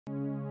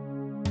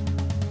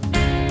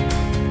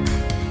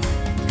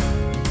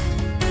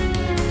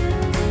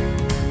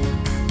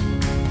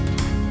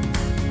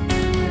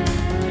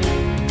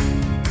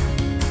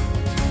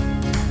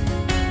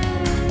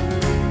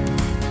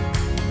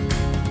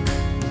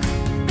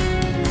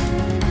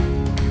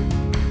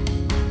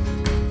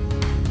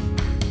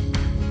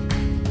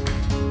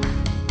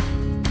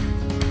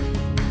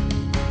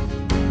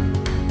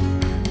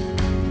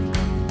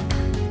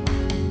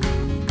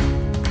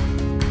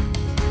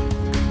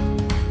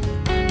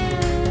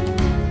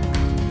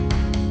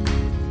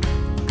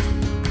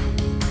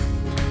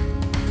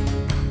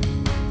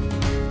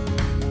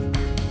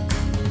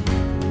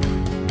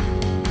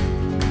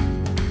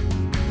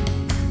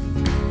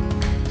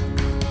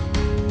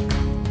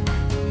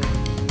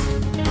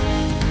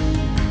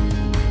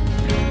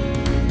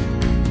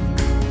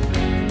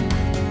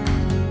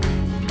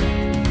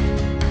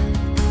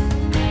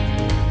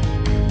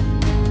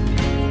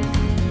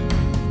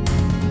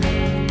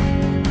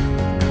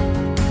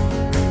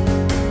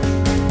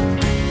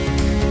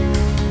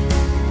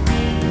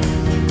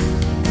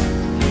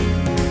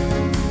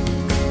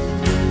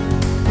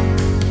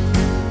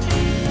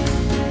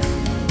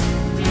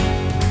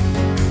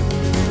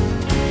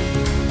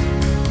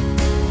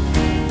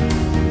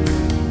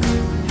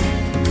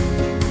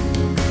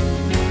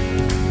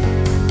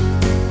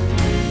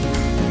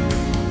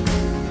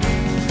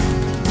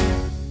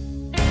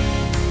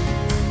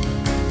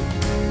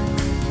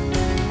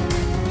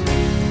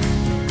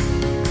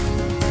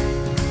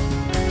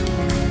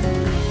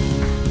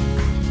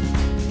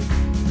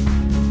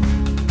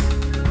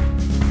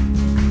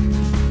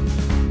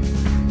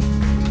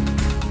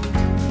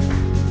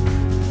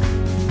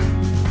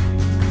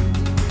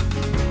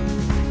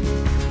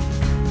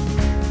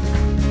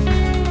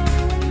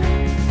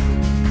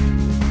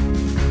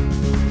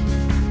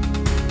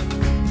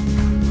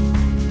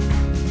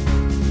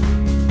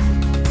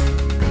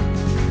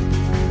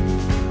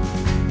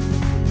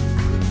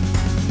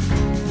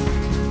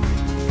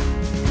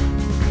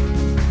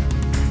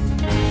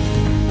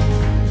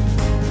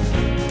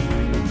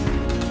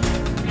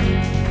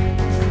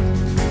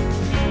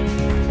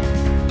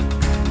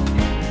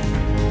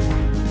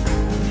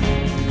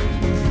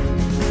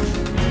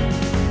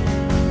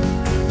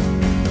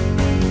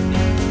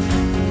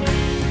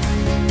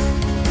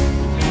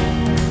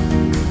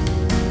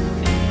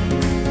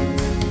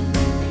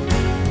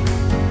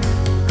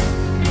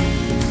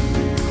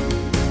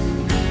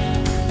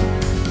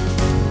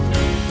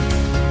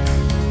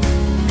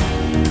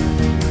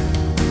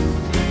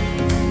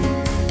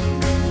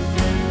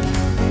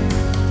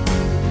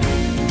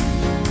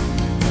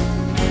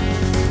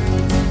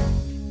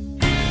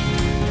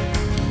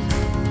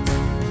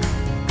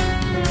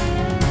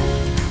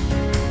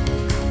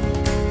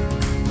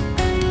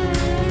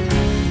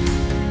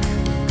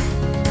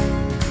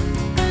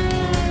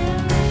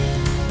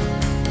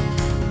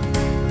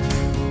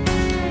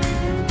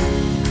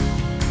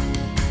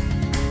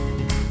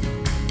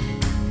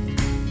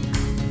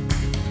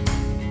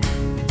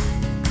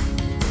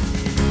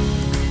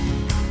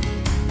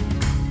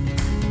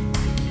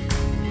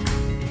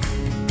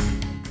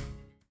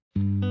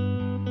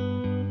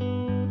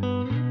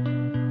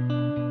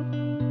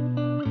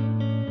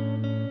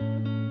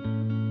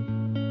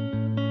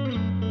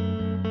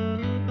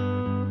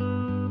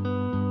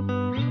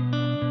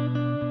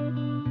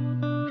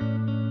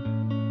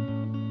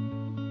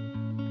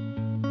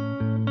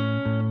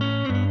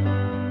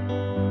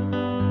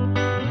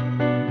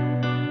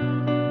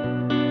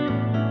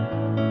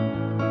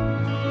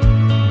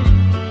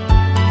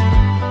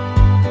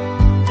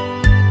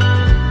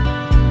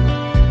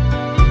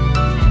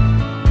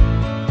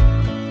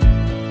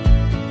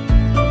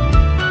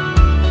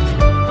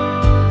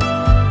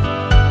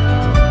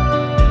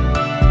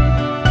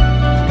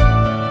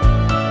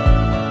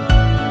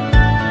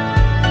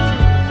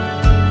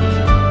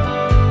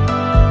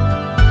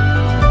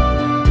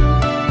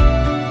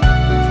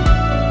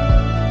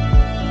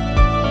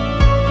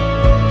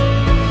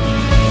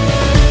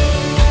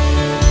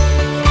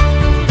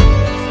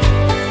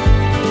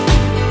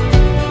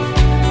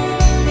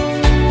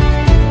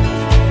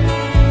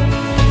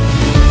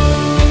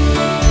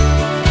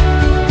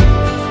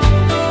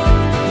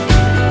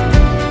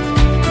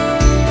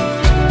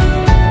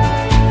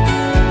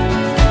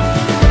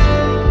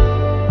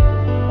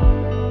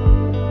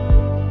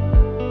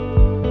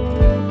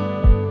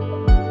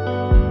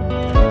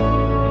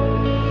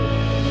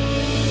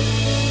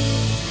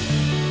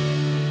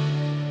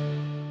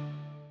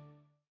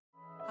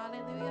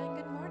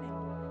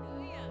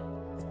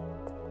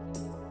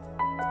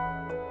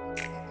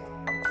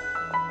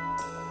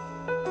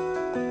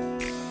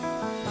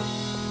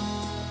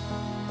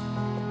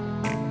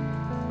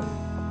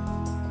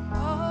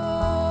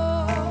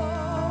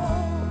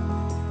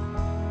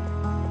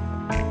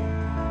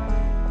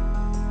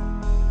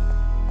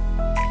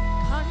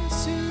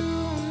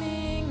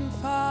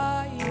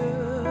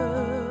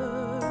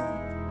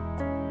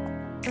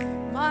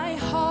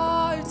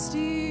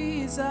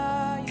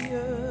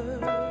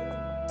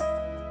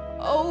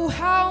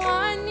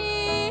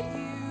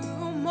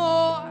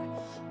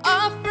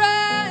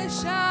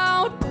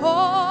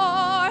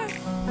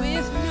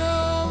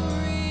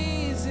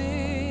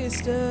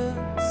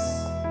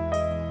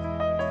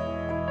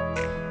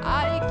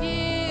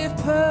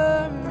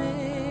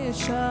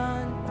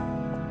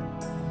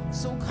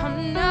So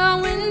come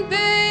now,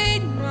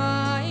 invade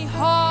my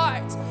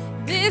heart.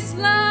 This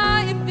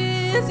life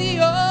is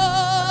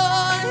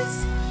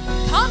yours.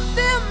 Come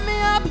fill me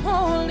up,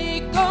 Holy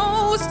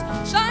Ghost.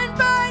 Shine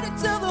bright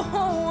until the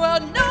whole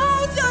world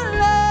knows your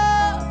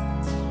love.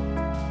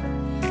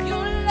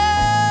 Your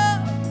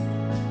love.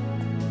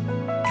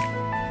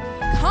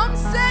 Come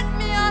set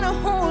me on a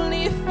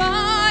holy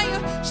fire.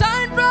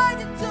 Shine bright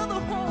until the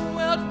whole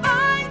world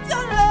finds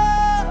your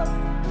love.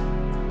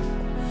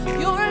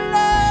 Your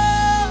love.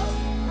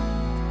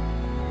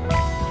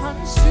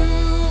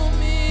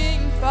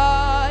 Consuming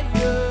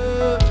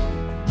fire.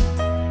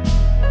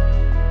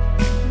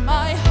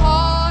 My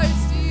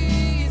heart's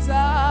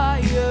desire.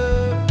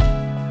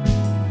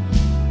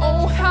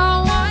 Oh,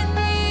 how I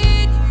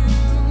need you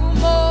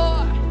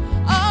more.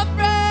 A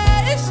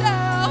fresh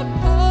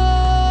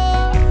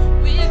outpour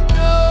with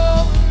no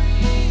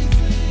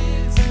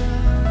resistance.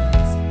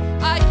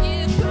 I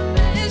give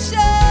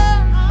permission.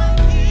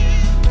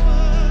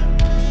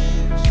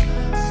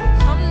 So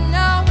come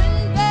now and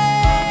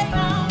invade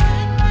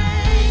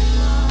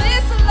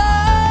this life.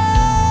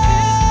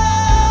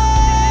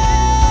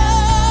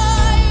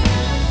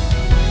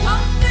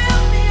 Come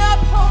fill me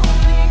up,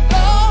 Holy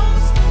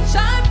Ghost.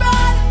 Shine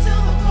bright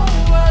until the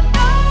whole world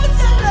knows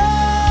your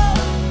love.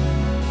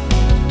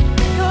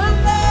 Your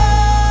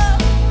love.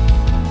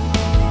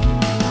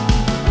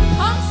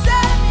 Come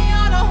set me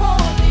on a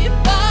holy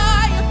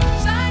fire.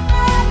 Shine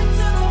bright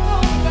until the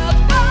whole world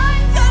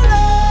finds your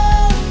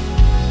love.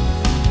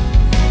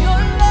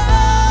 Your love.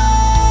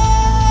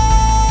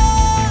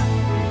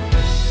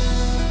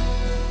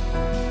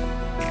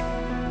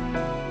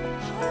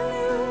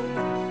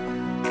 Hallelujah.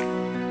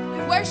 We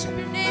worship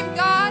your name,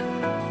 God.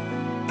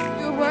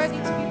 You're worthy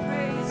to be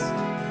praised.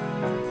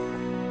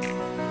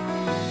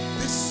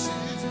 This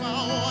is my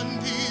one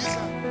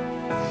desire,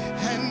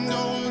 and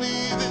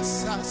only this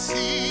I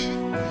see,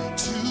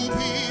 to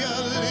be a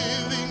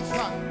living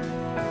fire,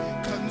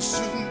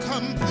 consumed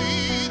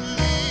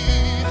completely.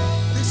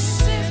 This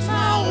is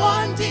my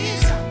one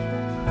desire,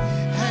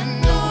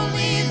 and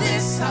only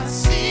this I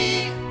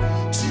see,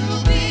 to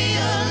be a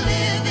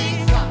living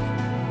fire,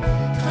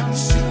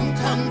 consumed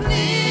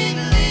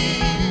completely.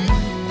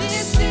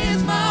 This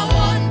is my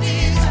one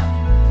desire,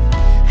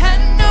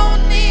 and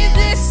only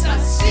this I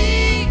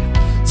see,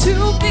 to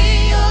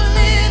be a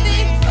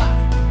living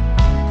fire,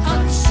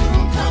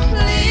 consumed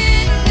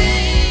completely.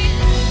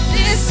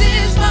 This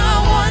is my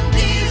one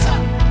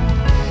desire,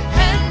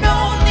 and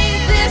only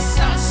this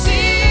I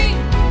see,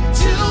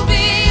 to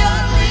be a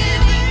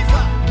living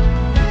fire,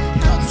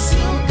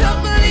 consumed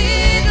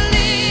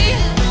completely.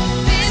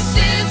 This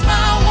is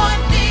my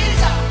one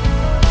desire,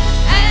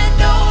 and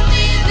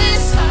only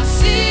this I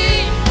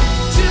see,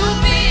 to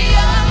be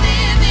a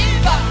living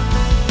fire,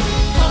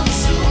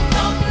 consumed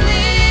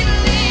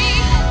completely.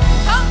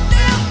 Come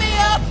fill me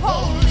up,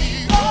 Holy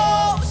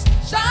Ghost.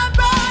 Shine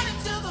bright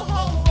until the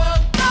whole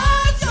world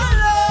knows your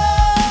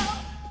love.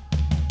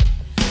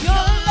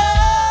 Your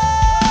love.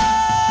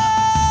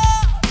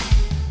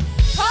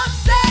 Come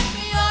set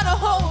me on a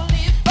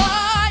holy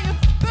fire.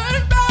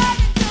 Burn bright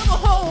until the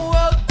whole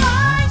world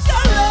finds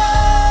your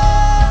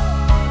love.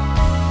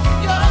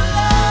 Your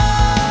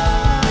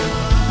love.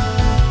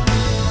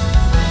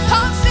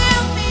 Come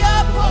fill me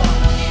up,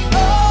 Holy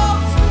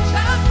Ghost.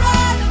 Shine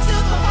bright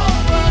until the whole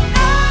world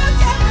knows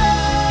your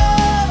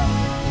love.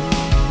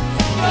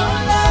 Your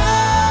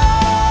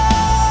love.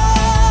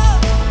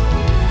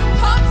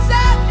 Come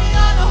set me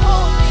on a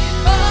holy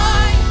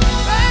fire.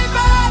 Burn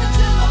bright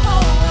until the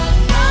whole world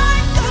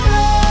finds your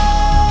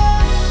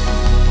love.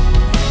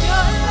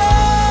 Your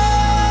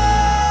love.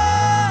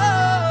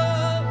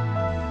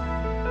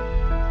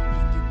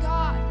 Thank you,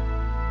 God.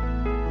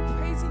 We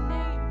praise your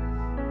name.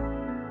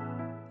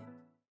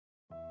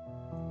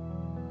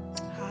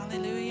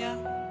 Hallelujah.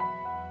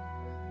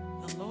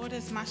 The Lord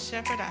is my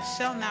shepherd, I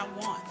shall not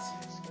want.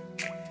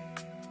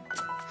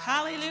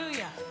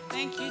 Hallelujah.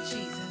 Thank you,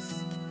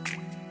 Jesus.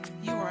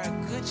 You are a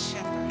good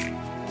shepherd.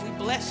 We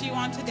bless you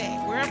on today.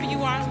 Wherever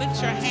you are,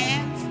 lift your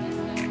hands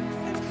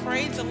and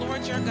praise the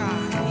Lord your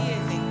God. He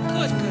is a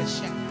good, good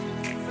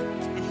shepherd.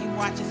 And he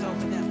watches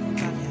over them who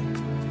love him.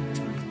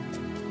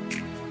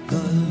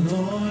 The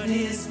Lord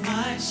is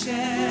my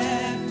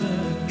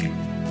shepherd.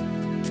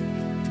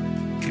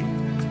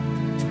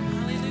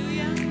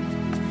 Hallelujah.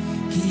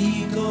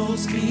 He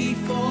goes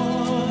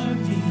before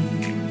me.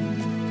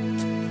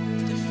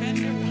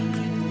 Defender behind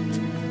me.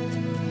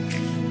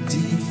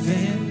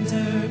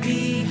 Defender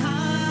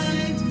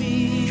behind me.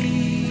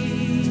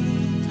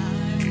 I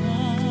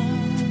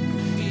won't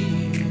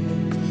fear.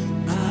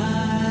 I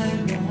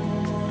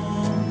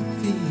won't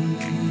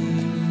fear.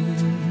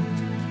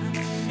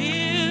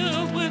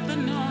 Filled with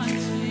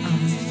anointing.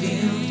 I'm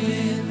filled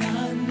with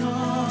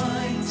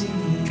anointing.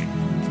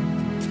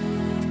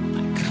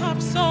 My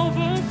cup's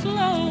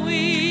overflowing.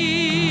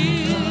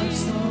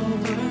 Cups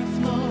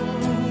overflowing.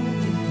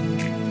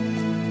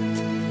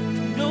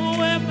 No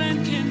weapon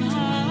can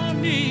harm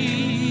me.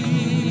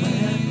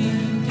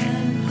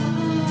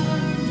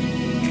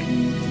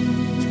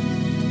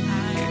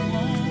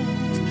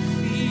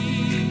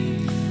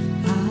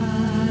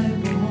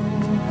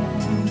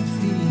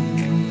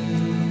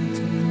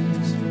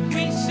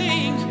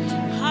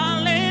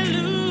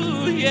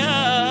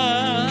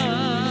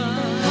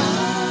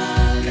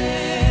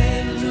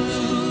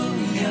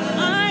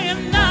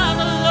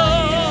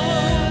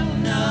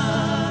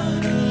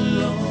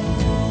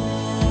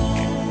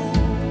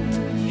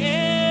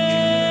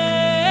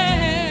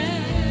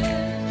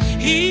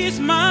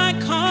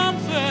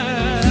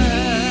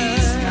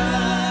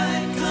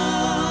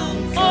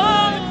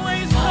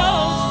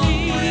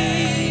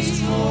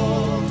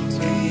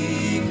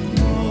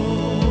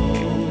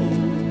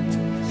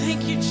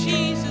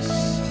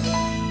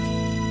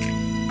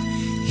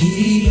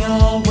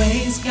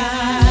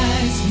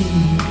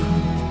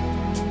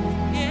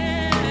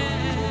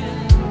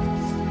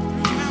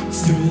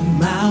 through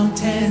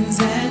mountains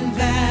and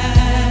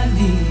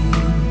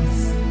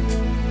valleys.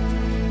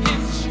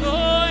 His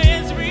joy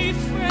is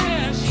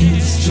refreshing.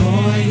 His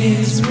joy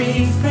is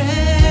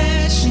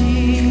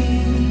refreshing.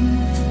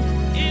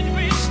 It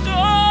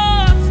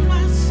restores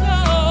my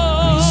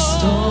soul.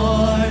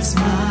 Restores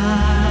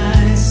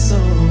my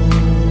soul.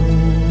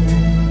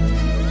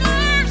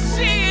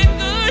 Mercy and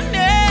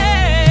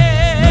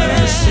goodness.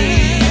 Mercy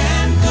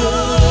and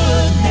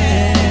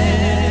goodness.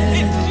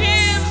 It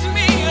gives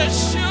me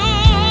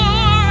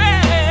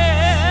assurance.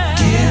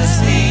 Gives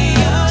me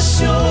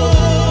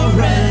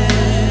assurance.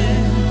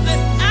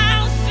 That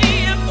I'll see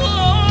His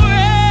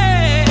glory.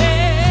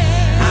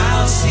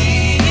 I'll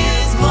see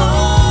His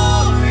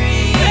glory.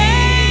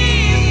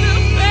 Face to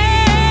face.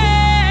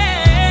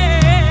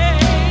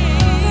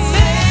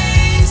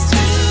 Face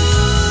to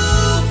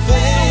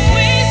face.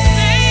 We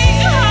sing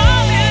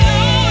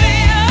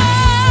hallelujah.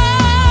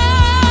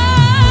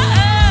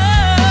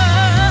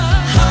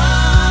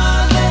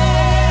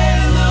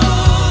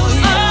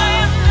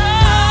 Hallelujah.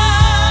 I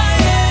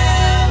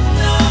am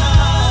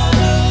not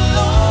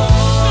alone.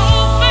 So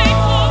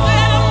thankful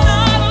that I'm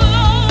not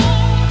alone.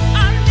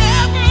 I'm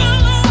never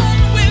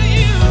alone with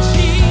you,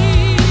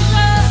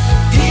 Jesus.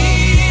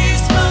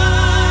 He's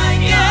my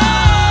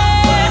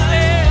comfort,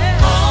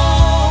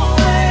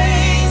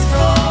 always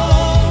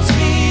holds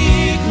me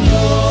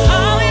close.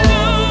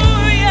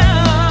 Hallelujah.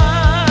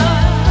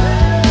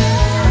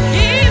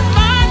 He's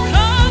my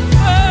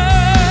comfort.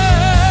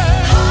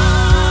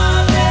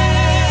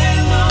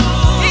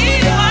 Hallelujah.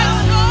 He's my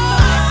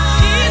joy.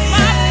 He's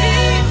my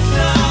peace.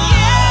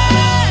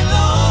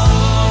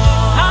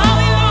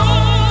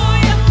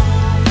 Hallelujah.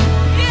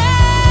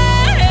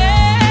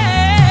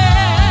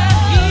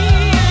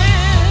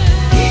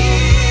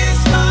 He's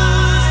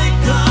my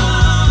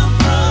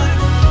comfort,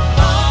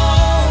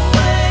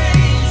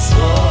 always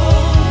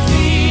holds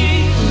me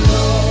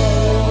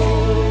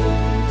close.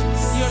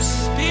 Your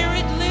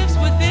spirit lives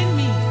within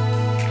me.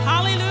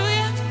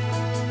 Hallelujah.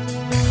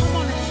 Come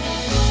on and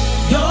sing.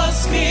 Your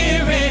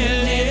spirit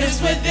lives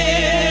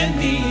within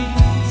me,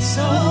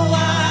 so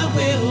I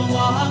will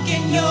walk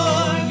in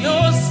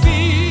Your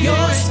spirit.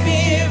 Your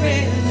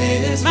spirit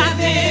lives My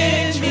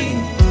within me,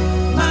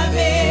 my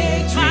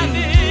victory, My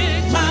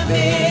victory. my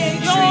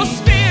victory. Your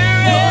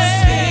spirit. Your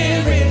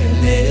spirit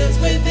lives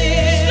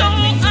within So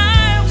me, I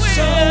will.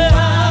 so I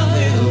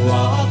will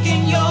walk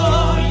in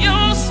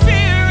Your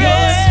spirit.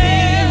 Your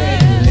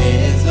spirit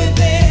lives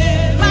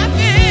within My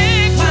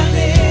victory. my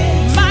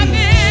victory, My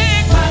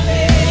victory. my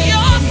victory.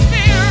 Your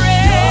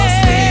spirit. Your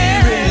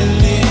spirit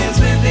lives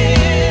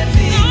within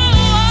me,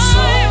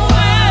 so I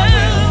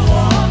will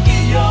walk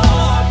in your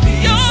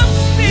peace. Your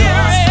spirit.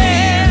 Your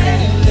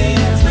spirit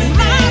lives within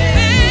My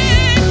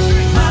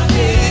victory. my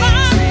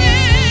victory,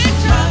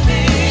 my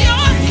victory.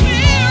 Your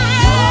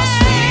Your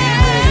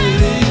spirit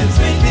lives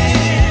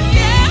within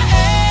me,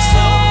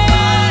 so I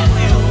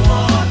will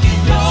walk in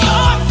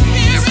your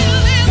peace.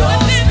 Your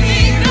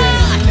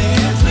spirit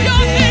lives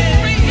within me, my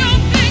victory,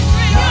 my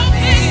victory,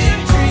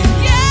 my victory,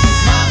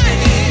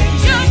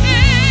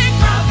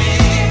 my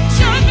victory,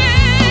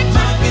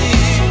 my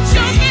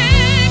victory.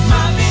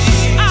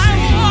 I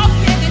walk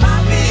in it. My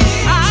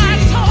victory, I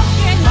talk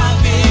in it. my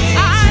victory, I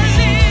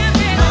live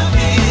in my it.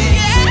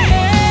 victory,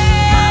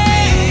 my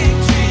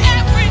victory,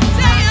 Every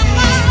day of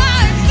my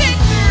life,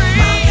 victory.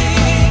 my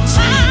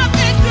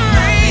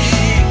victory,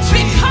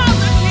 Because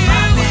of you.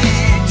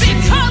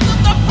 Because of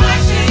the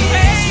price you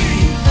paid.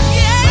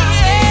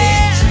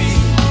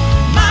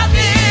 my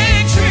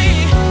victory.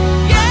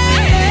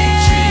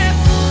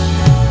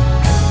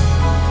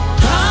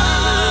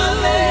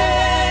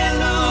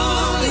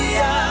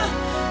 Hallelujah,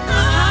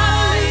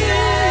 I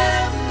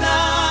am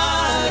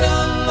not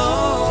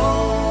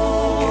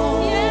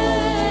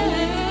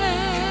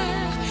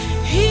alone.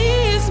 He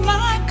is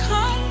my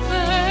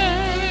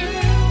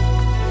comfort.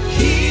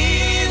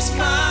 He's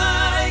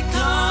my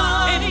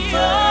And He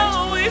comfort,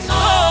 always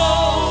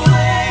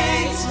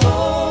always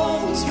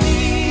holds me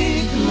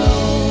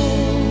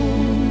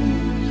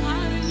close.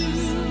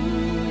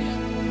 Hallelujah.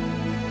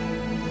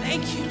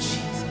 Thank you,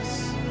 Jesus.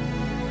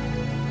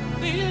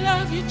 We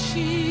love you,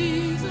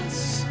 Jesus.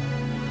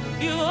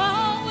 You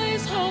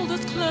always hold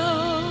us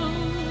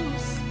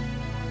close.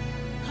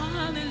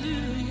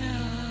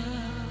 Hallelujah.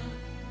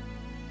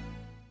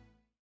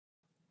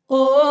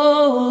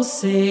 Oh,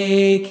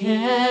 say,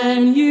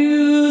 can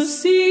you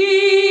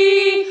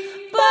see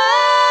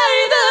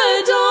by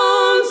the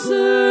dawn's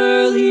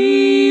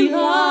early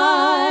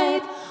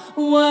light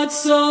what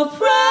so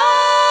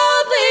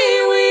proudly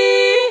we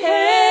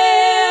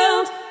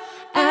hailed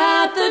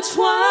at the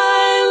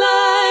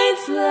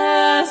twilight's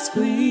last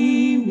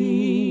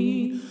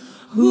gleaming,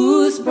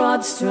 whose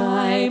broad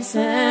stripes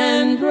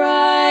and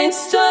bright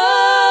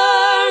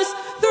stars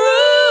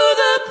through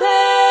the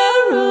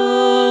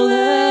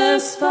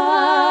perilous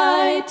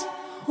fight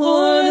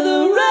o'er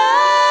the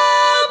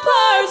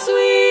ramparts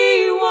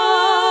we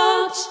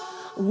watched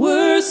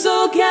were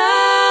so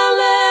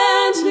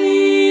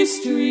gallantly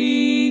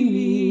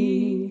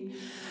streaming,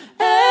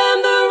 and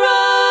the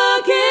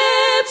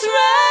rocket's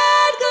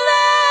red glare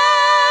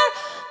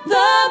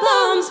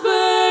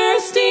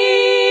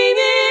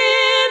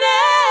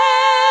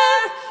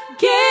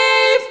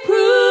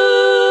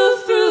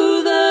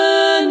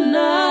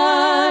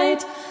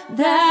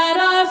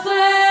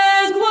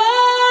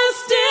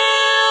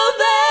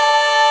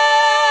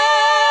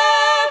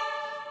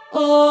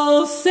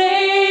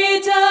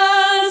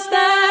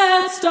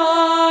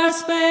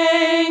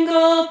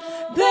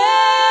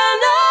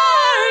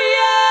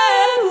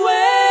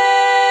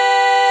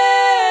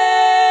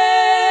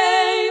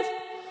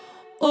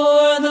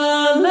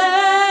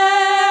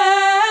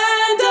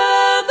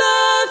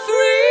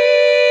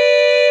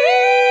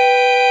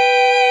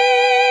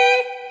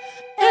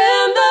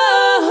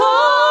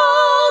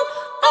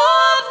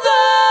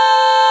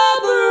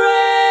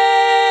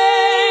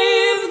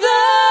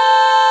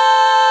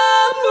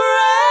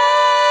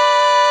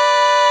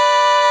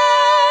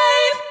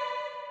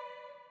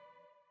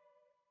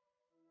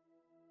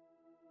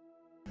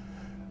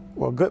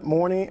Good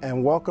morning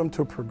and welcome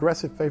to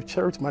Progressive Faith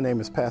Church. My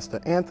name is Pastor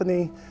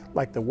Anthony. I'd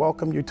like to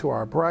welcome you to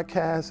our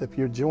broadcast. If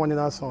you're joining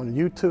us on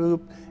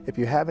YouTube, if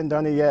you haven't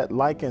done it yet,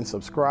 like and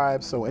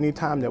subscribe. So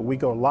anytime that we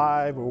go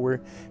live or we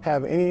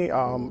have any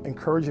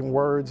encouraging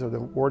words or the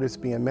word is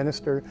being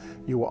ministered,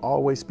 you will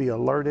always be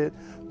alerted.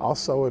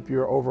 Also, if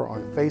you're over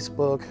on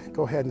Facebook,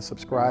 go ahead and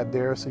subscribe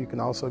there so you can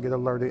also get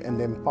alerted,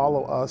 and then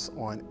follow us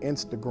on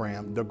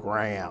Instagram, the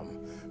Gram.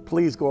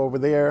 Please go over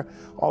there.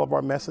 All of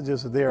our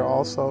messages are there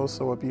also.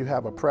 So if you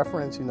have a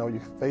preference, you know,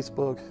 your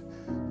Facebook,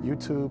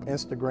 YouTube,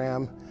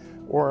 Instagram,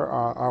 or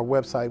our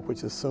website,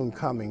 which is soon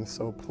coming.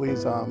 So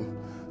please,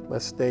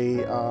 let's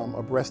stay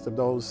abreast of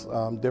those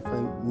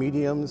different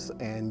mediums,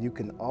 and you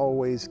can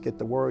always get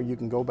the word. You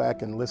can go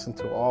back and listen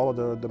to all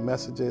of the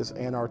messages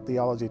and our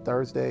Theology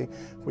Thursday,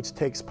 which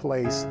takes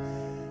place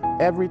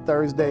every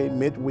Thursday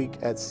midweek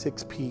at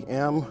 6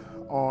 p.m.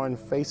 on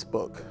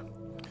Facebook.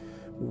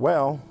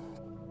 Well,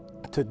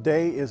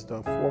 today is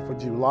the 4th of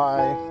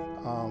July,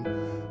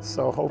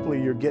 so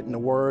hopefully you're getting the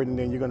word, and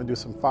then you're going to do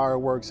some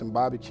fireworks and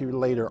barbecue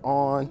later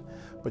on,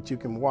 but you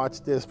can watch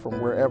this from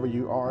wherever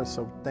you are.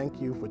 So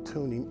thank you for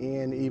tuning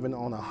in, even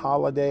on a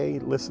holiday.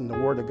 Listen, the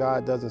word of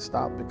God doesn't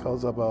stop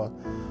because of a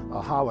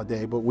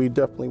holiday, but we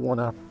definitely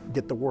want to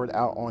get the word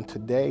out on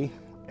today,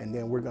 and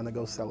then we're going to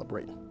go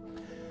celebrate.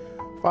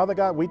 Father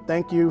God, we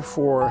thank you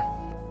for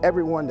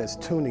everyone that's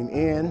tuning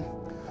in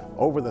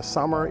over the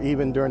summer,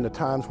 even during the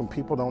times when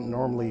people don't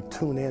normally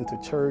tune in to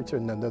church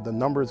and the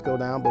numbers go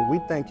down. But we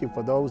thank you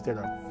for those that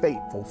are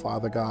faithful,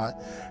 Father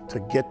God, to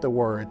get the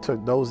word, to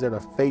those that are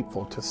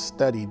faithful to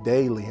study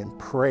daily and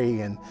pray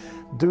and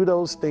do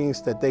those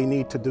things that they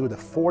need to do to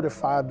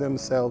fortify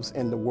themselves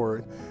in the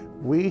word.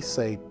 We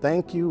say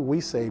thank you.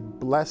 We say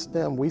bless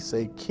them. We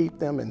say keep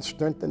them and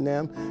strengthen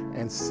them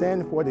and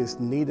send what is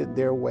needed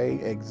their way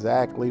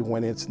exactly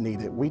when it's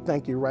needed. We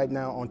thank you right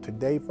now on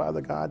today, Father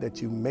God,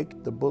 that you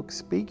make the book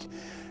speak.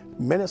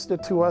 Minister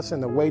to us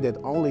in a way that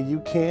only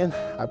you can.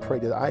 I pray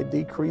that I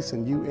decrease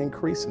and you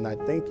increase, and I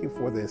thank you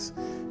for this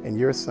in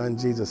your Son,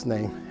 Jesus'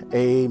 name.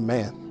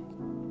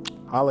 Amen.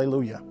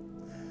 Hallelujah.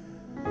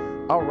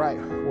 All right.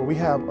 Well, we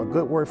have a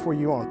good word for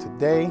you on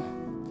today.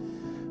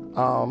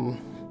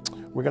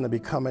 We're going to be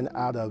coming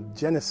out of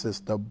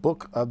Genesis, the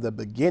book of the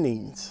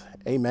beginnings.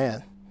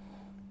 Amen.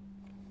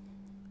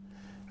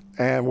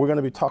 And we're going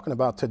to be talking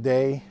about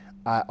today,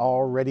 I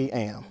already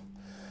am.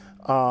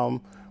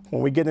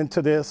 When we get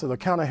into this, it'll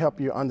kind of help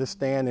you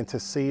understand and to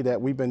see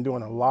that we've been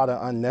doing a lot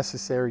of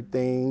unnecessary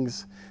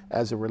things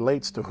as it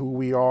relates to who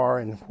we are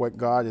and what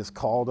God has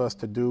called us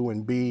to do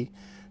and be.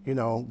 You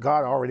know,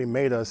 God already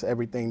made us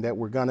everything that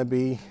we're going to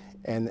be.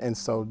 And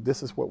so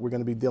this is what we're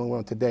going to be dealing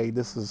with today.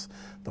 This is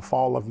the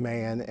fall of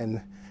man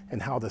and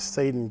how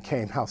Satan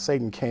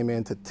came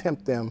in to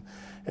tempt them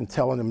and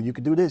telling them, you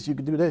could do this, you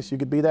could do this, you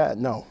could be that.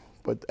 No,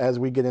 but as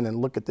we get in and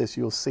look at this,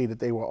 you'll see that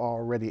they were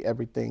already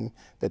everything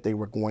that they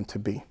were going to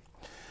be.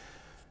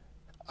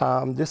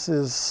 This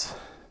is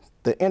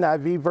the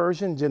NIV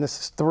version,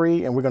 Genesis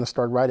 3, and we're going to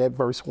start right at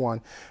verse 1.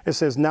 It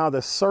says, now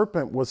the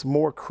serpent was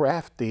more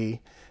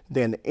crafty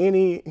than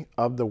any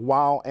of the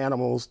wild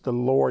animals the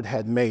Lord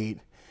had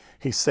made.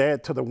 He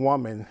said to the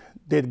woman,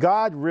 did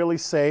God really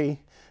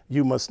say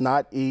you must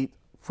not eat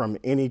from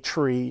any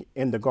tree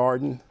in the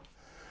garden?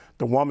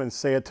 The woman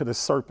said to the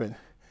serpent,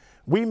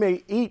 we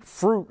may eat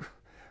fruit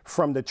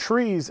from the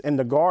trees in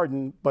the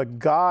garden, but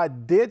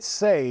God did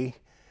say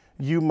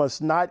you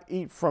must not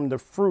eat from the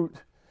fruit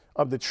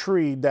of the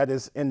tree that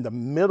is in the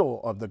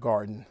middle of the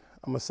garden.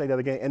 I'm going to say that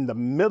again, in the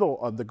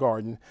middle of the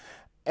garden,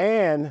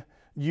 and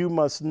you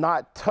must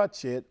not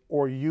touch it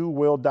or you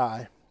will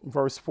die.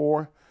 Verse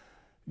 4.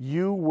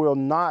 You will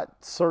not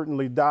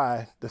certainly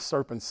die, the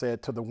serpent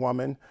said to the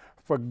woman,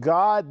 for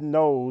God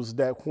knows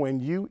that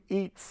when you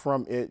eat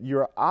from it,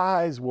 your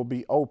eyes will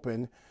be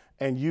open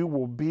and you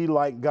will be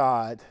like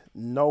God,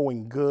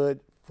 knowing good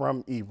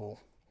from evil.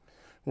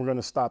 We're going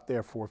to stop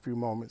there for a few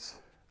moments.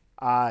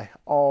 I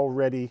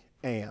already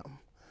am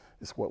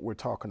is what we're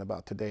talking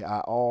about today. I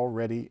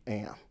already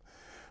am.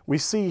 We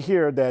see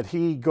here that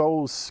he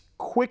goes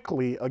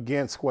quickly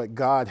against what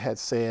God had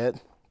said.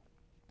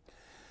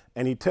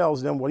 And he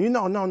tells them, well,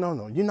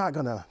 no, you're not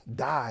going to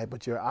die,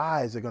 but your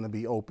eyes are going to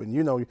be open.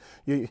 You know,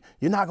 you're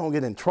not going to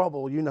get in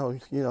trouble.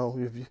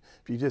 If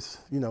you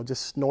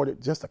just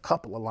snorted just a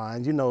couple of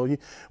lines,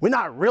 we're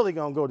not really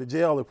going to go to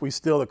jail if we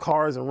steal the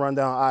cars and run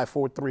down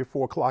I-4, 3,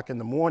 4 o'clock in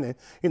the morning.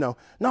 No,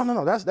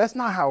 that's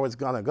not how it's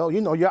going to go.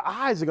 Your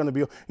eyes are going to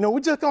be, we're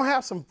just going to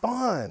have some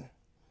fun,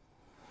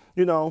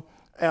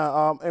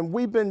 and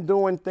we've been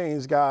doing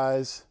things,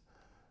 guys,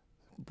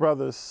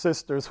 brothers,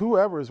 sisters,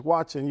 whoever is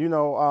watching,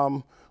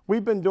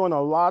 we've been doing a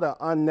lot of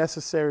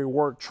unnecessary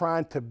work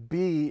trying to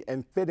be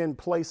and fit in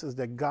places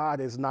that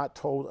God has not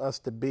told us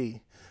to be.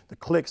 The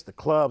cliques, the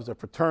clubs, the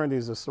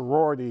fraternities, the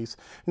sororities.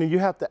 And you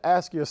have to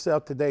ask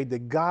yourself today,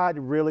 did God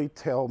really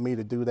tell me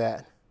to do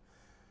that?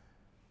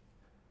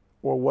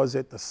 Or was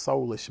it the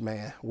soulish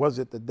man? Was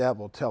it the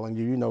devil telling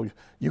you,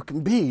 you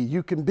can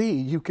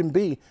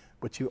be,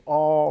 but you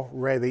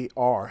already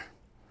are.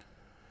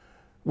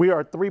 We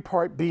are a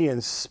three-part being: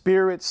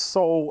 spirit,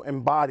 soul,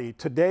 and body.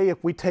 Today,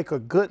 if we take a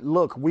good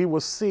look, we will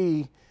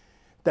see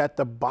that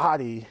the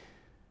body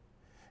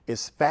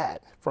is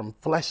fat from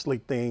fleshly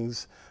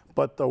things,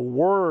 but the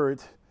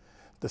word,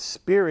 the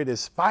spirit,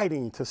 is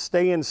fighting to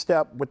stay in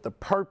step with the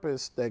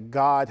purpose that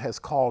God has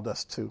called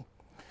us to.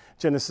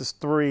 Genesis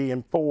 3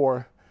 and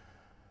 4,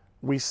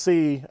 we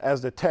see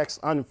as the text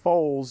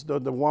unfolds, the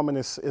woman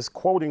is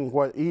quoting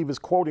what Eve is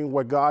quoting,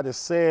 what God has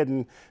said,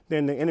 and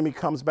then the enemy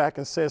comes back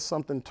and says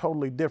something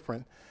totally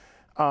different.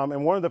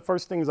 And one of the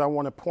first things I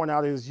want to point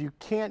out is you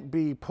can't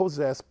be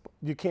possessed,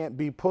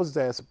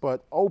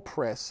 but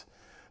oppressed.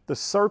 The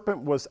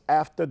serpent was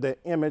after the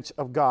image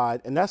of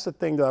God, and that's the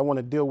thing that I want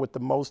to deal with the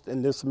most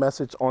in this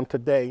message on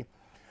today,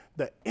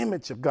 the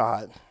image of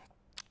God.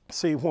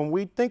 See, when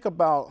we think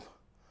about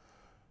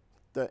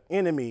the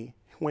enemy,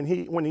 when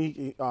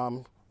he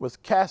was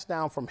cast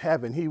down from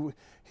heaven,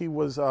 he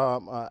was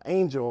an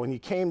angel, and he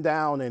came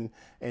down,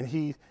 and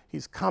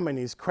he's coming,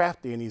 he's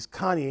crafty, and he's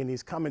cunning, and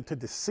he's coming to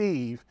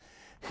deceive.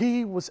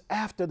 He was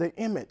after the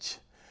image.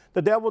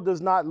 The devil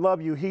does not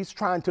love you. He's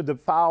trying to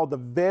defile the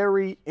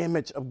very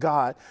image of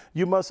God.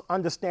 You must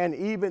understand,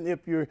 even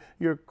if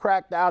you're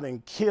cracked out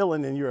and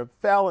killing, and you're a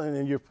felon,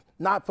 and you're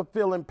not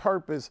fulfilling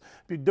purpose,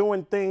 if you're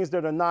doing things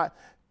that are not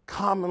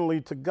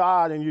commonly to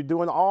God, and you're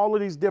doing all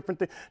of these different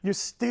things, you're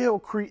still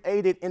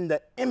created in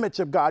the image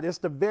of God. It's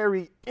the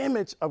very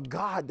image of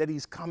God that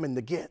he's coming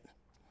to get.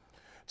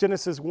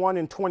 Genesis 1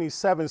 and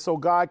 27, so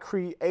God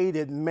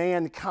created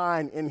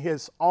mankind in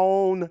his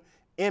own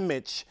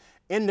image.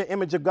 In the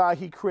image of God,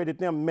 he created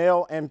them,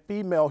 male and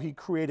female, he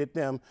created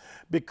them.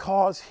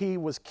 Because he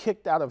was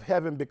kicked out of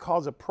heaven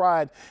because of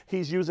pride,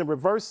 he's using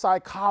reverse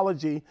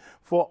psychology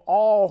for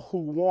all who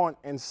want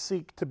and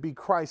seek to be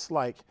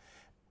Christ-like.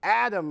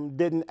 Adam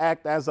didn't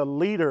act as a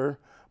leader,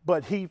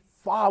 but he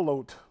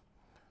followed,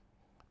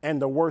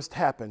 and the worst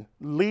happened.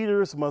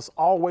 Leaders must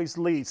always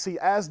lead. See,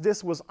 as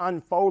this was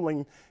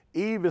unfolding,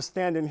 Eve is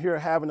standing here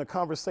having a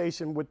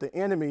conversation with the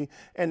enemy,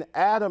 and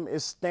Adam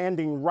is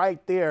standing right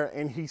there,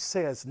 and he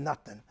says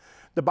nothing.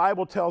 The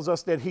Bible tells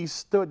us that he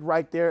stood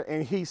right there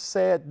and he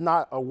said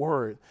not a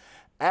word.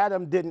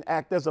 Adam didn't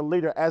act as a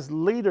leader. As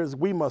leaders,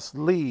 we must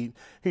lead.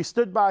 He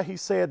stood by, he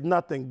said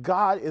nothing.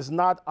 God is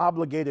not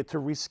obligated to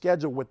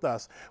reschedule with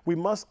us. We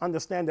must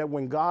understand that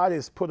when God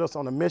has put us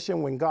on a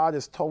mission, when God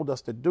has told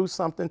us to do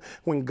something,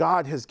 when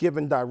God has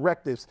given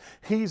directives,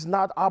 he's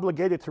not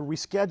obligated to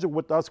reschedule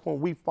with us when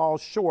we fall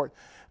short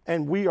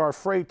and we are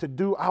afraid to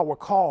do our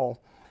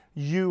call.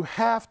 You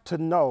have to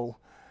know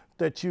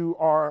that you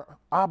are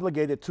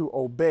obligated to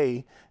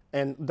obey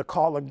and the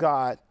call of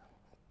God.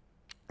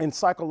 And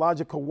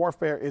psychological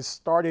warfare is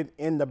started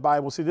in the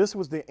Bible. See, this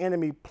was the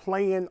enemy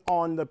playing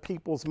on the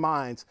people's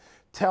minds,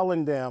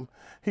 telling them,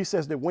 he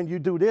says that when you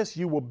do this,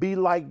 you will be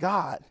like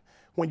God.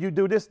 When you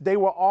do this, they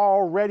were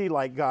already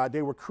like God.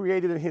 They were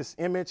created in his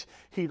image.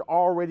 He'd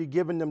already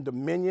given them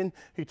dominion.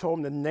 He told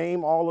them to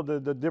name all of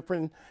the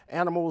different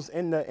animals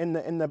in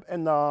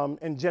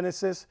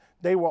Genesis.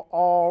 They were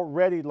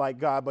already like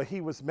God, but he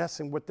was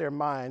messing with their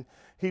mind.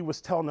 He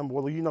was telling them,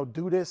 well, you know,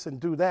 do this and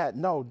do that.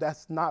 No,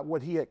 that's not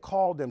what he had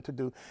called them to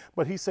do.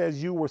 But he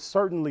says, you will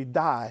certainly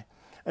die.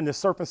 And the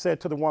serpent said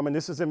to the woman,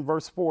 this is in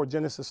verse 4,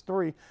 Genesis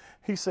 3,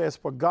 he says,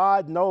 for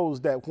God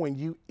knows that when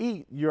you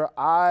eat, your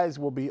eyes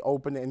will be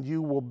open and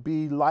you will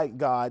be like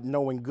God,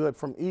 knowing good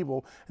from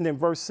evil. And then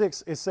verse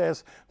 6, it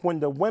says, when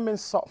the woman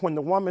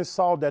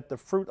saw that the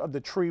fruit of the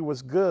tree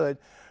was good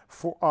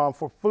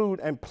for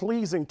food and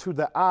pleasing to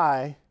the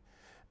eye,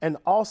 and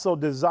also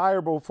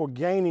desirable for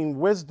gaining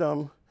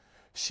wisdom,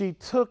 she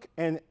took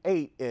and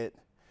ate it.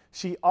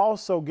 She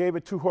also gave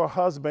it to her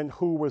husband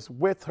who was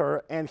with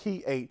her, and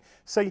he ate.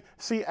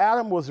 See,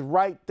 Adam was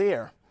right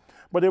there.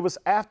 But it was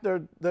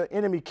after the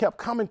enemy kept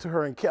coming to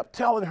her and kept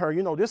telling her,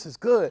 you know, this is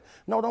good.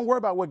 No, don't worry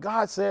about what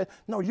God said.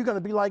 No, you're going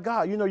to be like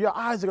God. You know, your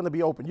eyes are going to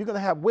be open. You're going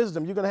to have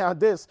wisdom. You're going to have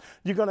this.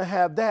 You're going to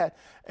have that.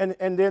 And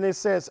then it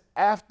says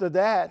after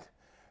that,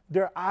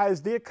 their eyes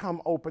did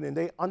come open and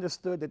they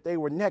understood that they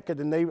were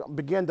naked, and they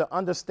began to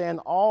understand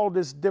all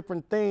these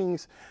different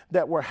things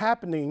that were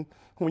happening.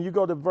 When you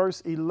go to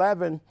verse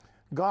 11,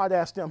 God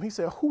asked them, he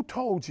said, who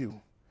told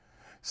you?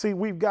 See,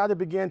 we've got to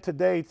begin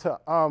today to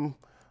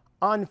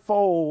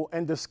unfold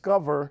and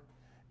discover,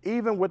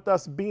 even with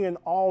us being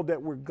all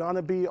that we're going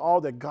to be, all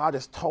that God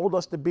has told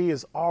us to be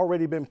has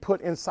already been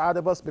put inside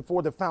of us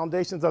before the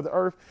foundations of the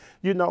earth.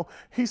 You know,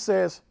 he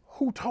says,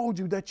 who told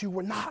you that you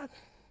were not?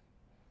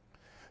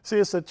 See,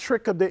 it's a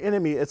trick of the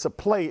enemy. It's a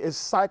play. It's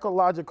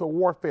psychological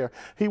warfare.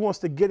 He wants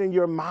to get in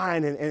your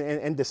mind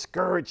and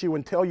discourage you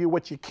and tell you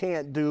what you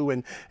can't do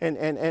and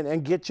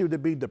get you to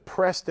be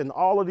depressed, and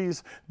all of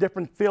these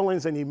different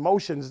feelings and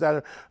emotions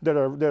that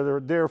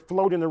are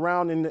floating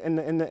around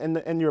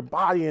in your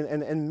body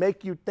and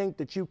make you think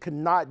that you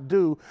cannot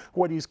do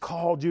what he's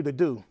called you to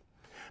do.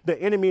 the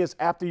enemy is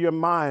after your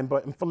mind.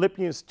 But in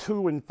Philippians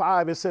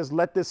 2:5, it says,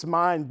 let this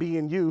mind be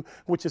in you,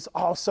 which is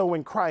also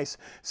in Christ.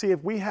 See,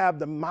 if we have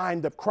the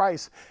mind of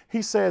Christ,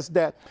 he says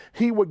that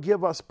he would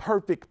give us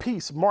perfect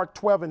peace. Mark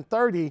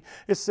 12:30,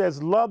 it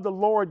says, love the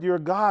Lord your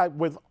God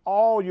with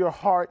all your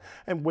heart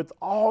and with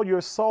all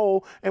your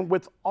soul and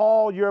with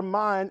all your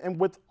mind and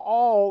with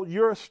all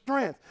your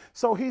strength.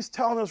 So he's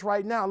telling us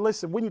right now,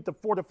 listen, we need to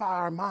fortify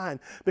our mind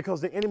because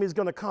the enemy is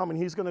going to come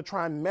and he's going to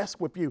try and mess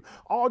with you.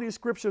 All these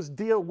scriptures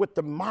deal with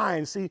the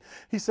mind. See,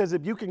 he says,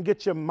 if you can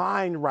get your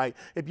mind right,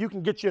 if you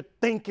can get your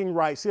thinking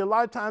right. See, a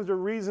lot of times the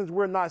reasons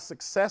we're not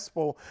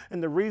successful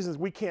and the reasons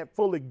we can't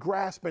fully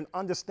grasp and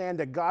understand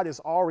that God has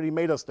already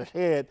made us the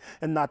head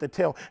and not the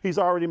tail. He's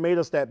already made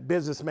us that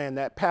businessman,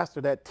 that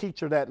pastor, that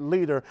teacher, that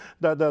leader,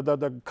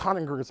 the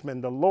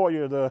congressman, the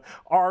lawyer, the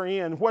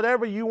RN,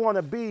 whatever you want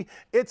to be,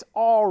 it's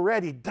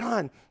already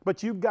done.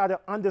 But you've got to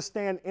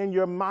understand in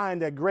your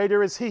mind that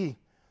greater is he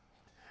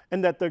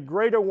and that the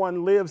greater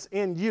one lives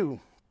in you.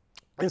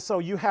 And so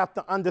you have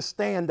to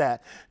understand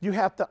that. You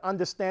have to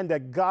understand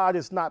that God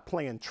is not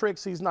playing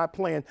tricks. He's not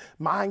playing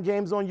mind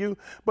games on you.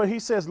 But he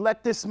says,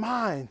 let this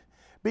mind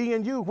be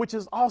in you, which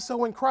is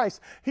also in Christ.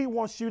 He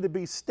wants you to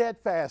be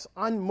steadfast,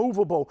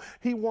 unmovable.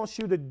 He wants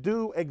you to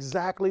do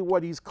exactly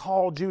what he's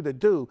called you to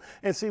do.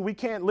 And see, we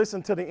can't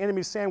listen to the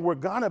enemy saying we're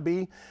gonna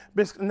be,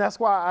 and that's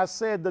why I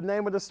said the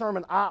name of the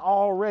sermon, I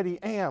already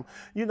am.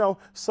 You know,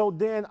 so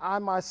then I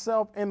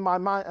myself in my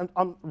mind,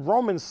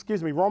 Romans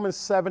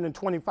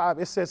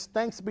 7:25, it says,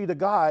 thanks be to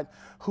God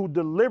who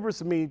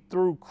delivers me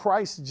through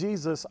Christ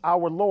Jesus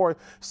our Lord.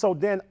 So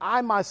then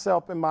I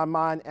myself in my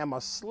mind am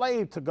a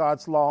slave to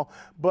God's law,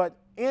 but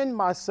in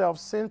myself,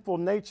 sinful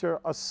nature,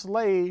 a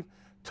slave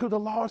to the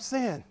law of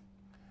sin.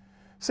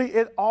 See,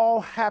 it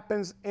all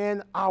happens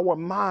in our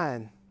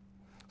mind.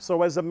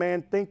 So as a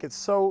man thinketh,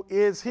 so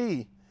is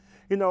he.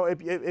 You know,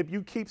 if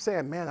you keep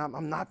saying, man,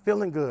 I'm not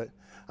feeling good,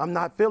 I'm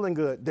not feeling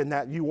good, then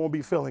that you won't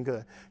be feeling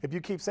good. If you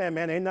keep saying,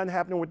 man, ain't nothing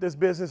happening with this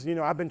business, you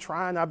know, I've been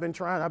trying,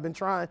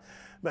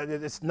 but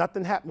it's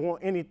nothing happen,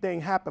 won't anything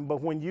happen.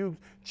 But when you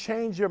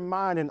change your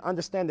mind and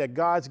understand that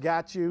God's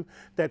got you,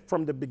 that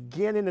from the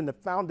beginning and the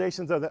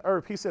foundations of the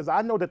earth, he says,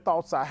 I know the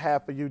thoughts I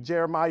have for you,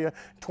 Jeremiah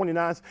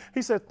 29.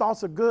 He said,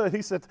 thoughts are good.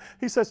 He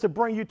says to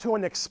bring you to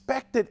an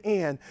expected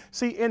end.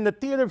 See, in the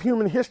theater of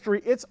human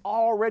history, it's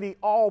already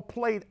all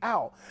played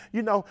out.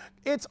 You know,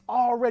 it's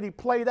already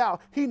played out.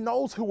 He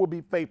knows who will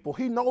be faithful.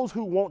 He knows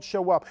who won't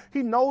show up.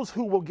 He knows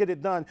who will get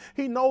it done.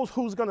 He knows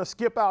who's going to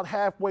skip out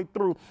halfway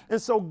through.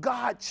 And so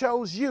God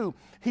chose you.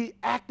 He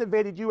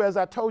activated you, as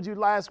I told you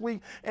last week.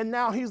 And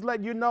now he's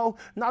letting you know,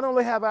 not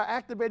only have I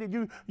activated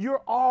you,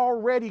 you're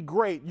already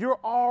great. You're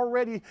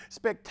already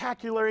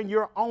spectacular in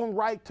your own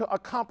right to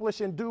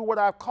accomplish and do what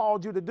I've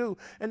called you to do.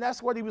 And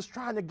that's what he was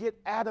trying to get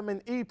Adam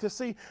and Eve to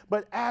see.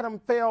 But Adam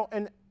fell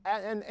and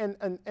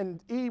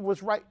Eve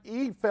was right.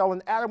 Eve fell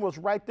and Adam was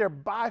right there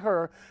by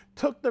her,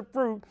 took the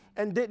fruit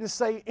and didn't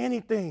say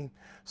anything.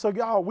 So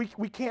y'all,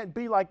 we can't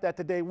be like that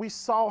today. We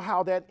saw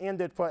how that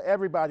ended for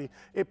everybody.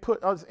 It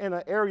put us in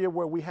an area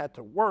where we had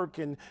to work,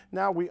 and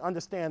now we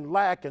understand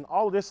lack and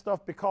all of this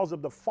stuff because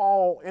of the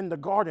fall in the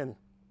garden.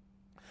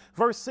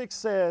 Verse 6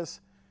 says,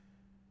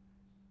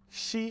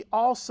 she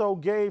also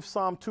gave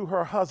some to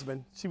her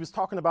husband. She was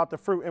talking about the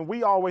fruit, and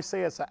we always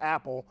say it's an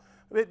apple.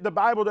 The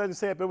Bible doesn't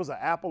say if it was an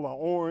apple or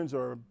orange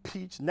or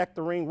peach,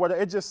 nectarine,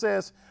 whatever. It just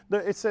says,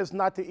 it says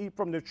not to eat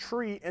from the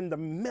tree in the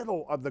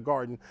middle of the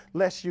garden,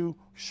 lest you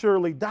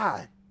surely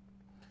die.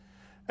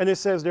 And it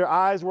says their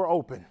eyes were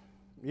open.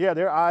 Yeah,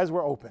 their eyes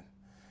were open.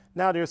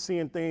 Now they're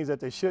seeing things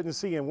that they shouldn't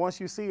see. And once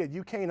you see it,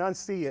 you can't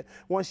unsee it.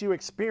 Once you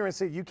experience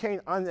it, you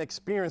can't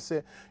unexperience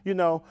it, you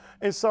know.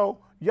 And so,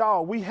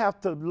 y'all, we have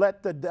to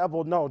let the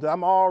devil know that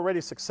I'm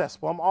already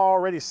successful. I'm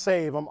already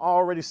saved. I'm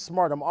already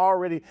smart. I'm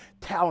already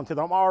talented.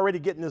 I'm already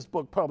getting this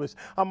book published.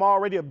 I'm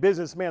already a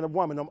businessman or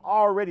woman. I'm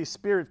already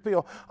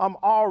spirit-filled. I'm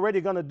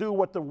already going to do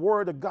what the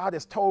word of God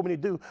has told me to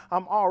do.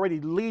 I'm already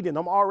leading.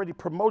 I'm already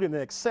promoting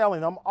and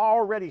excelling. I'm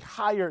already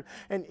hired.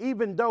 And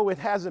even though it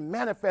hasn't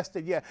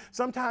manifested yet,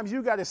 sometimes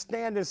you got to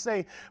stand and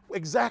say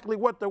exactly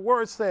what the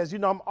word says. You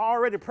know, I'm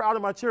already proud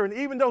of my children.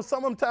 Even though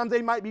sometimes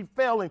they might be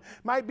failing,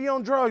 might be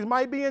on drugs,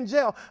 might be in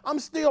jail, I'm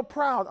still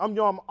proud.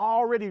 I'm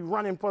already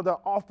running for the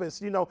office.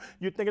 You know,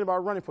 you're thinking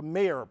about running for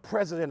mayor or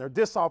president or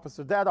this office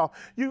or that office.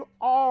 You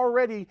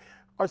already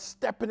are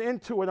stepping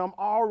into it. I'm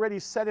already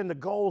setting the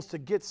goals to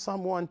get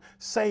someone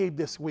saved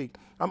this week.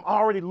 I'm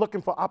already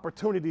looking for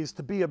opportunities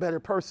to be a better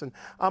person.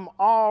 I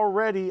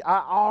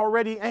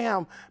already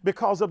am,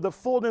 because of the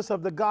fullness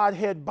of the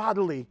Godhead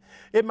bodily.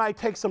 It might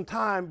take some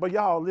time, but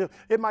y'all,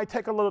 it might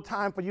take a little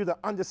time for you to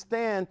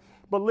understand.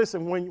 But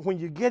listen, when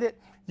you get it,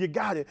 you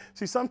got it.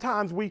 See,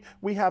 sometimes we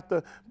have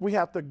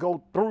to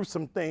go through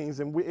some things,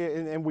 and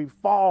we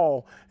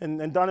fall.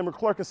 And Donnie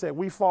McClurkin said,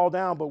 we fall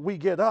down, but we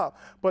get up.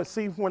 But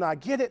see, when I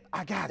get it,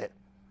 I got it.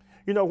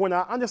 You know, when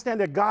I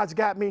understand that God's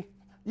got me,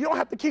 you don't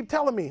have to keep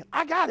telling me,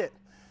 I got it.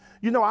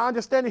 You know, I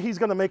understand that he's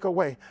going to make a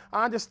way.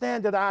 I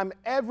understand that I'm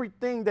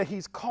everything that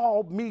he's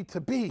called me to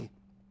be.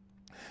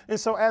 And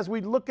so as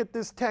we look at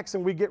this text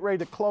and we get ready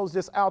to close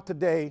this out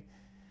today,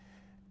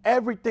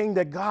 everything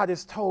that God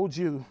has told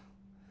you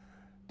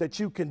that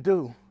you can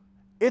do,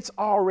 it's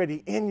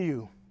already in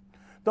you.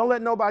 Don't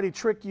let nobody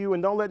trick you,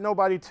 and don't let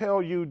nobody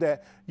tell you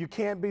that you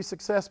can't be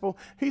successful.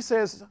 He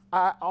says,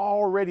 I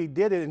already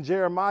did it in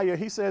Jeremiah.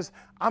 He says,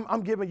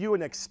 I'm giving you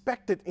an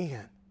expected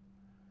end.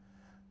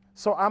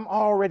 So I'm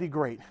already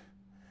great.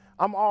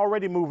 I'm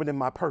already moving in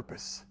my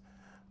purpose.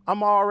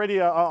 I'm already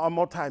a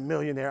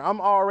multimillionaire. I'm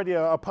already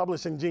a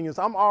publishing genius.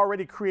 I'm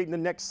already creating the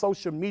next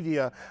social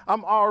media.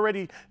 I'm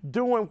already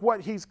doing what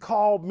he's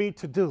called me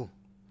to do.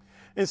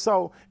 And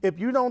so if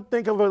you don't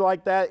think of it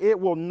like that, it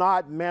will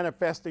not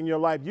manifest in your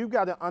life. You've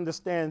got to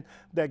understand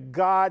that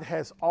God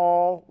has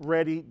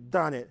already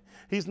done it.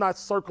 He's not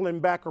circling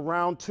back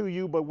around to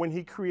you, but when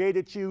he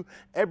created you,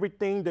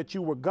 everything that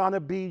you were going to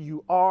be,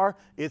 you are.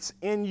 It's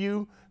in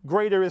you.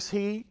 Greater is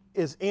he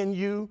is in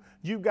you.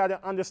 You've got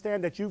to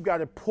understand that you've got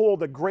to pull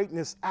the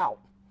greatness out.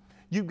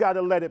 You've got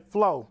to let it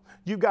flow.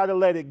 You've got to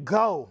let it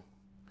go.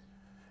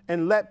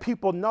 And let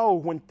people know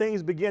when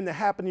things begin to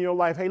happen in your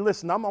life, hey,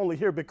 listen, I'm only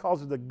here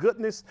because of the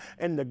goodness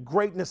and the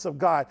greatness of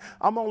God.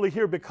 I'm only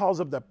here because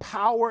of the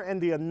power and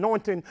the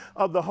anointing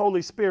of the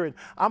Holy Spirit.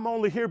 I'm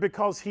only here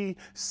because he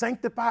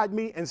sanctified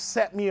me and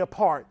set me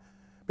apart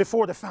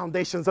before the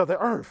foundations of the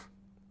earth.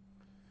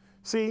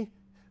 See,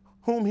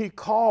 whom he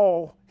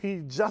called,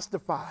 he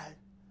justified.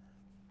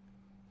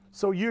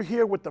 So you're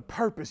here with the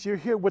purpose. You're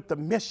here with the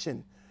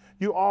mission.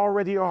 You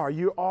already are.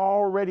 You're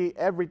already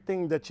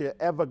everything that you're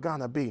ever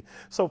gonna be.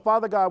 So,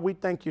 Father God, we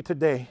thank you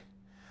today.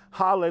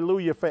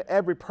 Hallelujah, for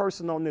every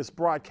person on this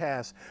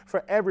broadcast,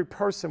 for every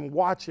person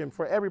watching,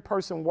 for every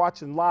person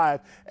watching live,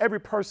 every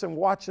person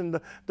watching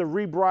the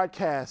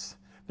rebroadcast.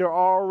 They're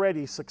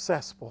already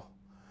successful.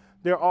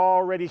 They're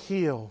already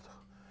healed.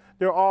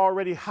 They're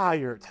already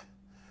hired.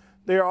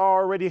 They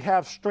already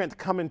have strength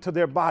coming to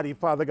their body,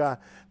 Father God.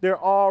 They're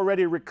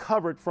already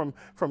recovered from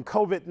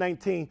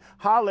COVID-19.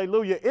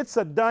 Hallelujah. It's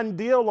a done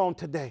deal on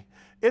today.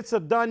 It's a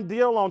done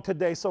deal on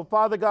today. So,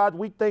 Father God,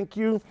 we thank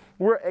you.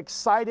 We're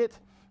excited.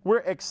 We're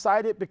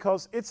excited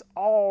because it's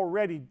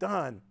already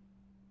done.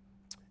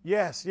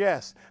 Yes,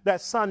 yes.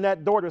 That son,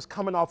 that daughter is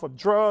coming off of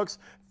drugs,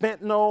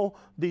 fentanyl,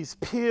 these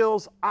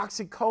pills,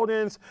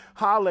 oxycodons.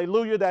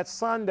 Hallelujah. That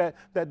son, that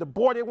the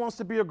boy that wants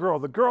to be a girl,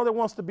 the girl that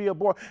wants to be a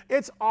boy,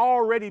 it's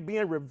already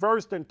being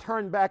reversed and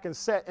turned back and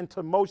set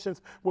into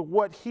motions with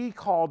what he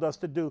called us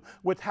to do,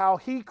 with how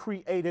he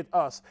created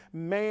us,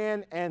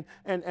 man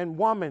and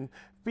woman,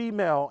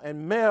 female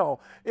and male.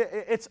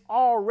 It's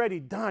already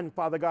done,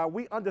 Father God.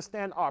 We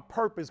understand our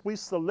purpose. We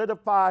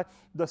solidify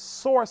the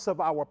source of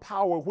our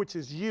power, which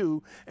is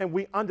you, and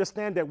we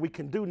understand that we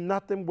can do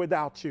nothing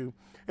without you.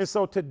 And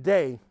so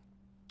today,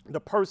 the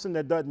person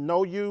that doesn't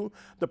know you,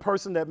 the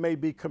person that may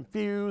be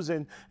confused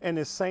and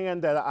is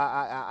saying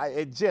that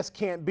it just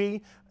can't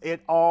be,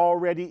 it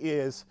already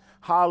is.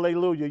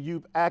 Hallelujah.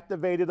 You've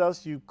activated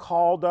us, you've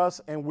called us,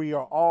 and we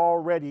are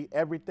already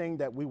everything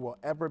that we will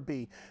ever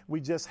be. We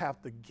just have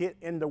to get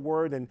in the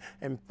word and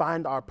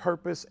find our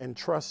purpose and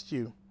trust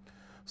you.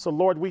 So,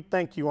 Lord, we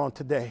thank you on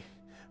today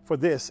for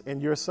this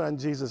in your son,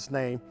 Jesus'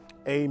 name.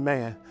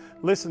 Amen.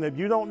 Listen, if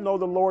you don't know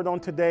the Lord on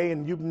today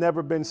and you've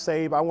never been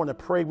saved, I want to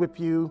pray with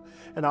you.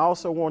 And I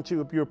also want you,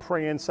 if you're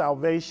praying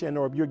salvation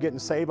or if you're getting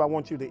saved, I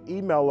want you to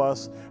email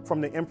us from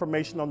the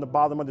information on the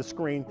bottom of the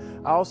screen.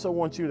 I also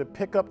want you to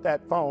pick up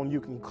that phone. You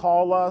can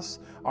call us.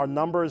 Our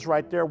number is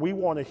right there. We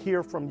want to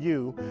hear from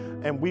you,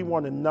 and we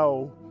want to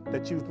know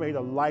that you've made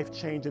a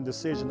life-changing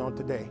decision on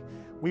today.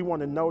 We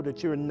want to know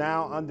that you're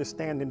now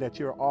understanding that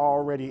you're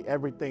already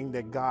everything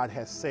that God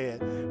has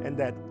said, and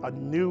that a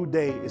new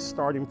day is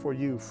starting for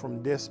you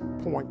from this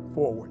point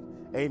forward.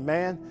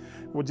 Amen.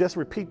 Well, just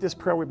repeat this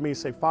prayer with me.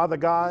 Say, Father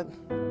God,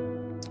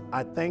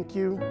 I thank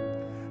you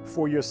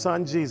for your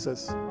son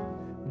Jesus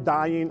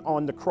dying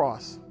on the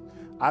cross.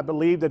 I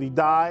believe that he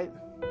died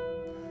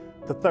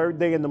the third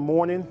day in the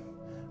morning.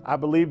 I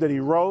believe that he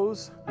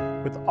rose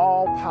with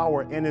all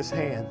power in his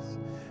hands.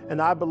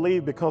 And I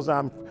believe, because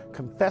I'm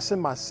confessing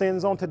my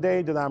sins on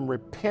today, that I'm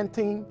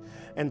repenting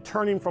and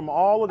turning from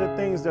all of the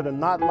things that are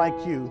not like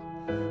you,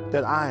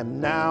 that I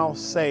am now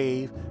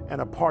saved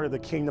and a part of the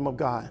kingdom of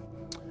God.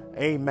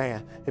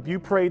 Amen. If you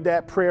prayed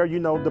that prayer, you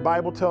know, the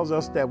Bible tells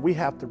us that we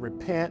have to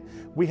repent.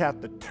 We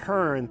have to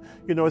turn.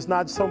 You know, it's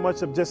not so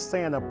much of just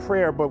saying a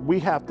prayer, but we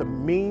have to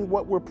mean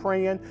what we're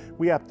praying.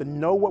 We have to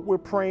know what we're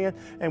praying,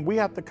 and we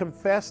have to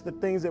confess the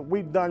things that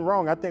we've done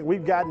wrong. I think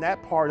we've gotten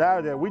that part out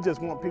of there. We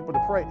just want people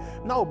to pray.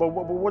 No, but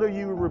what are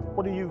you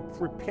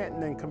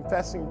repenting and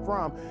confessing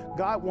from?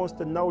 God wants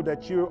to know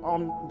that you're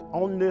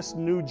on this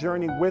new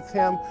journey with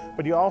him,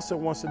 but he also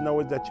wants to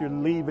know that you're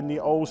leaving the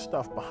old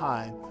stuff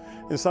behind.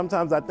 And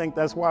sometimes I think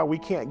that's why we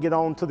can't get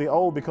on to the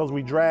old, because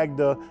we drag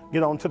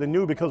get on to the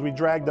new, because we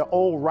drag the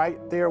old right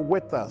there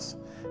with us.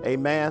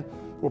 Amen.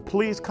 Well,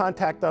 please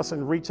contact us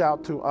and reach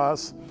out to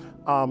us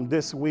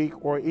this week,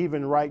 or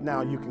even right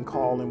now you can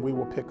call and we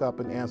will pick up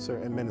and answer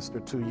and minister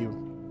to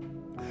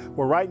you.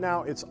 Well, right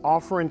now it's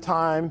offering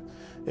time.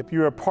 If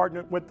you're a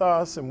partner with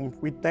us, and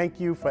we thank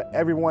you for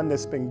everyone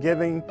that's been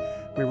giving.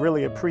 We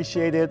really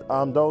appreciate it.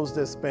 Those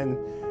that's been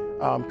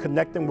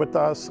connecting with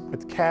us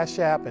with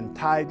CashApp and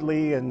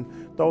Tidely, and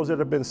those that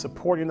have been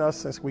supporting us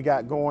since we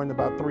got going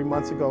about 3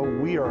 months ago,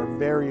 we are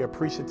very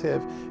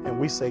appreciative and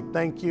we say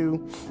thank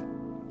you.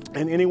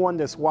 And anyone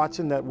that's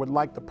watching that would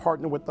like to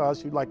partner with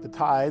us, you'd like to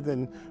tithe,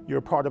 and you're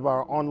a part of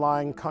our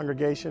online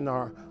congregation,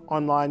 our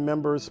online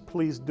members,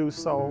 please do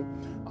so.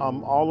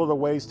 All of the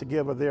ways to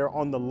give are there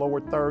on the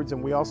lower thirds,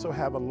 and we also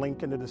have a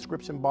link in the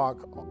description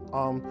box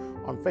on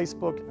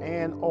Facebook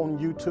and on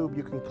YouTube.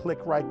 You can click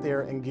right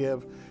there and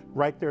give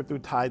right there through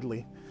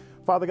Tidely.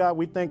 Father God,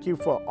 we thank you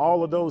for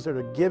all of those that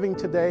are giving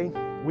today.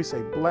 We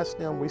say bless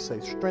them, we say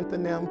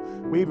strengthen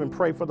them. We even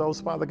pray for those,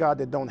 Father God,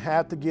 that don't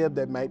have to give,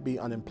 that might be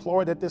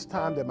unemployed at this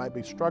time, that might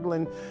be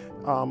struggling.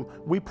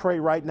 We pray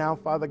right now,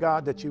 Father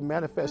God, that you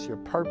manifest your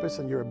purpose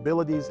and your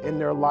abilities in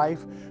their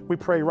life. We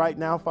pray right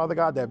now, Father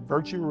God, that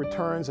virtue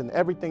returns and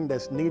everything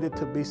that's needed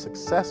to be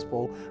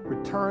successful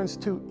returns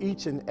to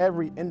each and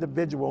every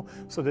individual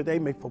so that they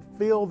may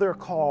fulfill their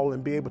call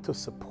and be able to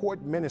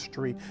support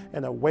ministry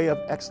in a way of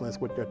excellence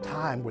with their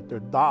time, with their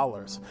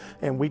dollars.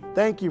 And we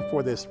thank you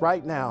for this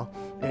right now.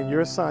 In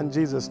your son,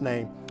 Jesus'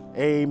 name,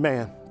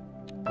 amen.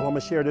 I'm going to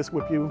share this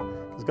with you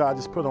because God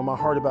just put on my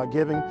heart about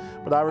giving.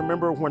 But I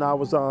remember when I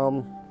was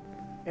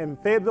in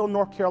Fayetteville,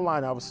 North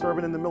Carolina, I was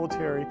serving in the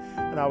military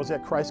and I was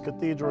at Christ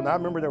Cathedral. And I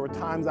remember there were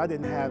times I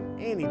didn't have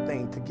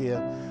anything to give.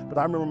 But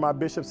I remember my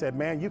bishop said,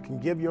 man, you can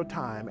give your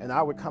time. And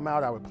I would come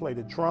out, I would play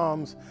the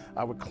drums,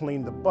 I would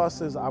clean the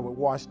buses, I would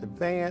wash the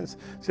vans.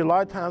 See, a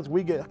lot of times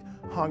we get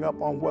hung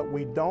up on what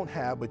we don't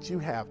have, but you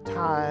have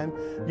time.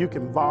 You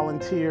can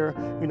volunteer.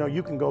 You know,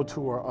 you can go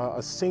to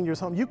a senior's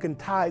home. You can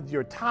tithe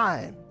your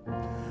time.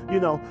 You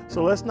know,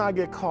 so let's not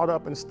get caught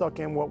up and stuck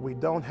in what we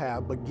don't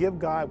have, but give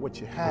God what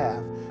you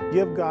have.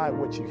 Give God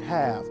what you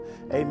have.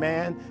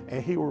 Amen.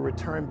 And he will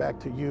return back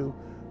to you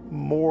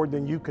more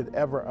than you could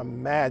ever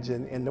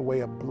imagine in the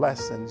way of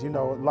blessings. You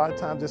know, a lot of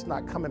times it's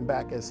not coming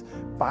back as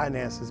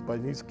finances, but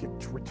he's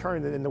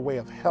returning it in the way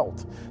of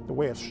health, the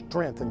way of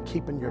strength, and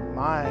keeping your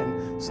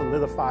mind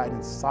solidified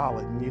and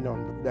solid. And, you know,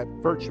 that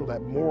virtue,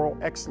 that moral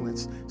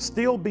excellence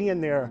still being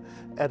there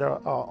at a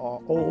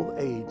old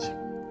age.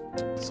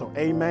 So,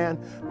 amen.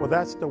 Well,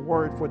 that's the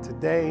word for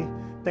today.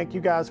 Thank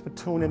you guys for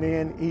tuning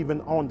in,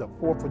 even on the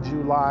 4th of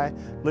July.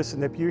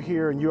 Listen, if you're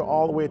here and you're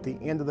all the way at the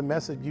end of the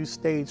message, you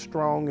stayed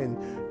strong and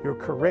you're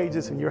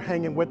courageous and you're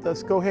hanging with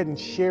us, go ahead and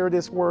share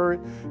this word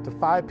to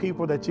 5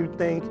 people that you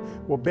think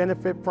will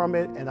benefit from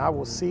it. And I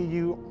will see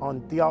you on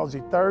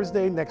Theology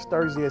Thursday, next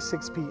Thursday at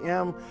 6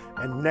 p.m.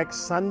 and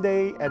next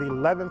Sunday at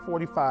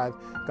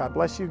 11:45. God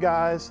bless you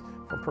guys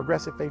from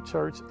Progressive Faith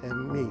Church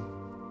and me,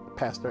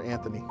 Pastor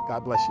Anthony.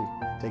 God bless you.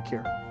 Take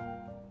care.